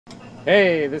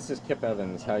Hey, this is Kip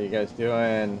Evans. How you guys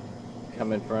doing?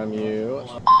 Coming from you.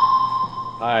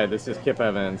 Hi, this is Kip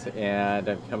Evans, and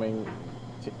I'm coming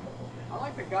to... I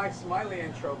like the Guy Smiley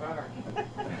intro better.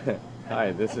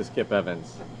 Hi, this is Kip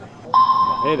Evans.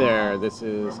 Hey there, this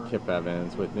is Kip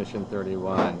Evans with Mission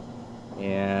 31,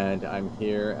 and I'm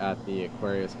here at the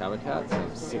Aquarius habitat, so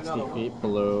 60 feet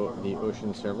below the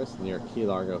ocean surface near Key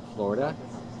Largo, Florida,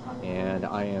 and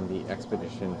I am the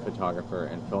expedition photographer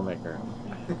and filmmaker.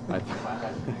 I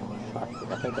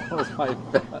think that was my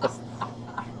best.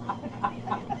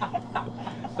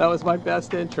 That was my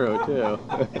best intro too.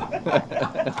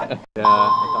 I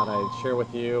thought I'd share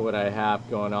with you what I have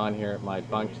going on here at my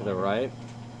bunk to the right.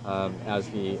 As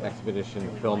the expedition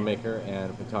filmmaker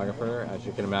and photographer, as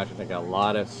you can imagine, I got a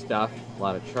lot of stuff, a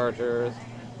lot of chargers.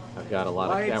 I've got a lot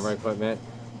of camera equipment.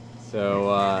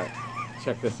 So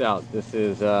check this out. This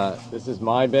is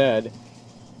my bed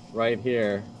right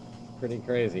here. Pretty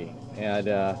crazy. And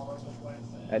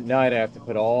at night I have to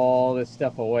put all this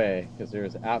stuff away because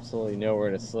there's absolutely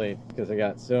nowhere to sleep because I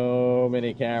got so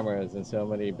many cameras and so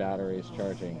many batteries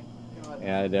charging.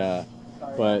 And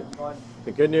but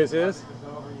the good news is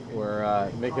we're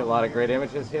making a lot of great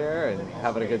images here and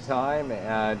having a good time,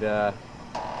 and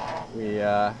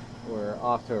we're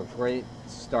off to a great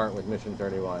start with Mission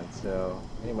 31. So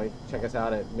anyway, check us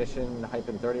out at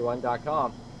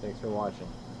mission-31.com. Thanks for watching.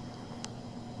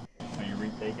 Are you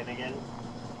retaking again?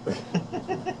 Excited.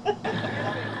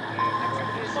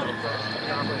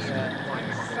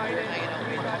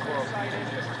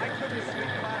 I couldn't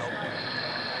sleep last night.